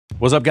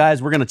What's up,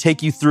 guys? We're gonna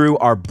take you through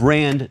our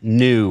brand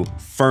new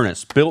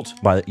furnace built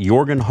by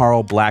Jorgen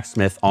Harle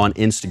Blacksmith on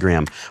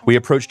Instagram. We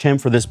approached him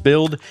for this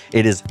build.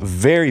 It is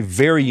very,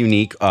 very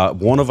unique,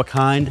 one of a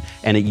kind,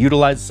 and it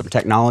utilizes some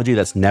technology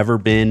that's never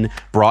been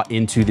brought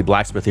into the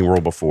blacksmithing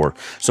world before.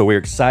 So we're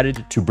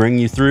excited to bring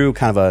you through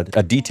kind of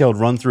a detailed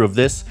run through of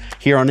this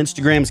here on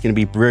Instagram. It's gonna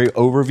be very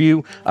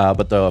overview,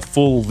 but the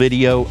full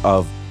video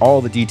of all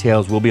the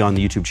details will be on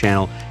the YouTube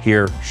channel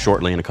here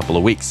shortly in a couple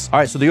of weeks. All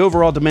right, so the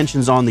overall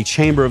dimensions on the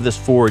chamber of this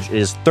forge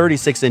is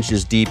 36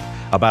 inches deep,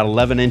 about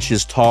 11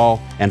 inches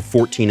tall, and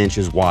 14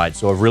 inches wide.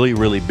 So a really,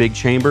 really big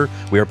chamber.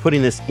 We are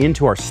putting this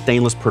into our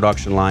stainless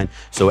production line,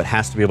 so it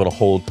has to be able to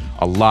hold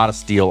a lot of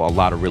steel, a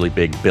lot of really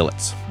big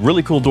billets.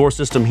 Really cool door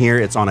system here.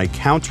 It's on a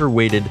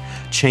counterweighted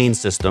chain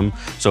system,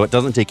 so it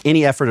doesn't take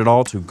any effort at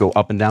all to go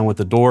up and down with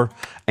the door,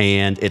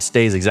 and it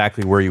stays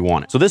exactly where you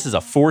want it. So this is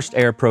a forced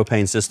air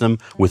propane system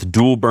with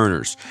dual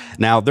burners.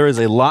 Now, there is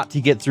a lot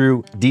to get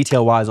through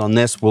detail-wise on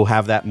this. We'll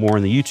have that more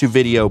in the YouTube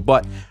video,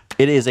 but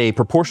it is a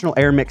proportional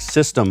air mix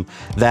system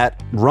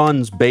that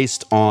runs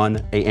based on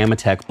a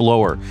Amatec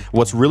blower.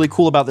 What's really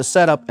cool about this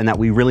setup, and that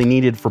we really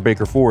needed for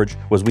Baker Forge,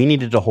 was we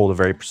needed to hold a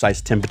very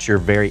precise temperature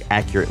very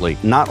accurately.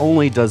 Not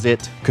only does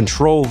it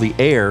control the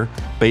air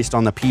based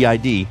on the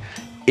PID,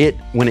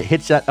 when it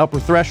hits that upper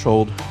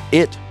threshold,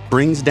 it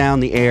brings down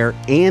the air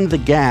and the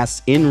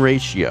gas in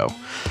ratio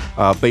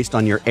based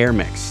on your air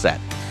mix set.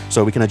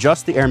 So we can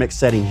adjust the air mix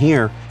setting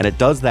here, and it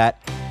does that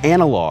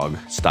analog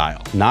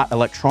style, not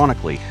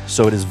electronically.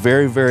 So it is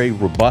very, very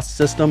robust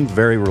system,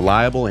 very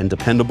reliable and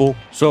dependable.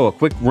 So a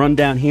quick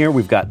rundown here.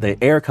 We've got the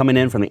air coming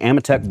in from the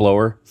Amatec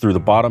blower through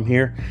the bottom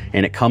here,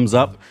 and it comes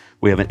up.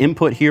 We have an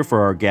input here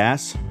for our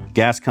gas.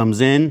 Gas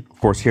comes in.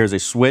 Of course, here's a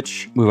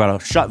switch. We've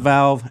got a shut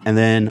valve, and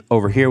then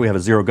over here we have a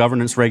zero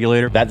governance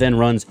regulator. That then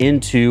runs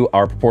into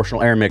our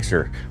proportional air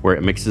mixer, where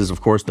it mixes,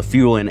 of course, the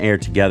fuel and air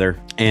together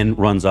and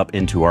runs up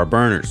into our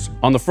burners.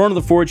 On the front of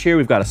the forge here,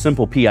 we've got a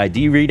simple PID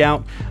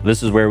readout.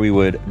 This is where we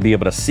would be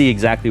able to see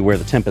exactly where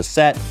the temp is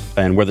set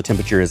and where the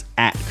temperature is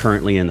at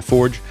currently in the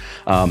forge.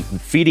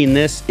 Feeding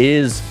this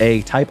is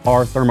a Type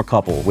R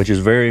thermocouple, which is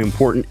very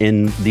important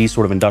in these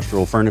sort of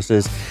industrial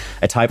furnaces.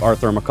 A Type R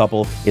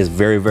thermocouple is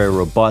very, very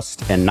robust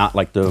and not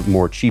like the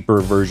more cheaper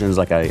versions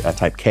like a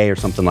Type K or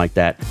something like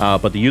that.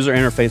 But the user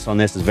interface on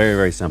this is very,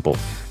 very simple.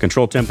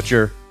 Control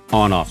temperature,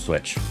 on-off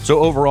switch. So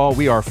overall,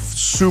 we are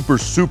super,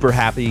 super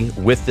happy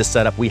with this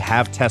setup. We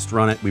have test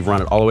run it. We've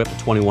run it all the way up to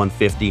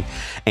 2150,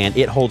 and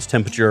it holds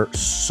temperature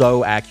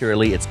so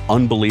accurately. It's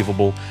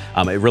unbelievable.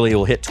 It really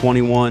will hit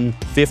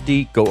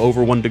 2150, go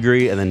over 1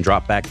 degree, and then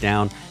drop back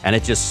down, and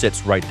it just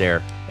sits right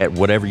there at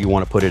whatever you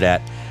want to put it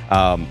at.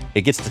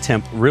 It gets to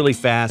temp really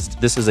fast.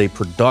 This is a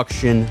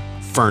production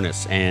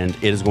furnace, and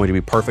it is going to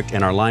be perfect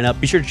in our lineup.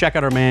 Be sure to check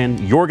out our man,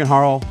 Jorgen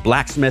Harle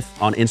Blacksmith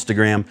on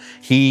Instagram.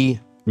 He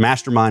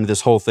masterminded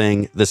this whole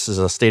thing. This is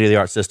a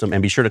state-of-the-art system,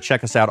 and be sure to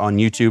check us out on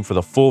YouTube for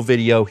the full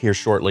video here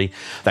shortly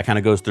that kind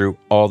of goes through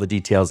all the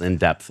details in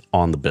depth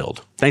on the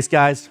build. Thanks,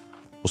 guys.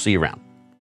 We'll see you around.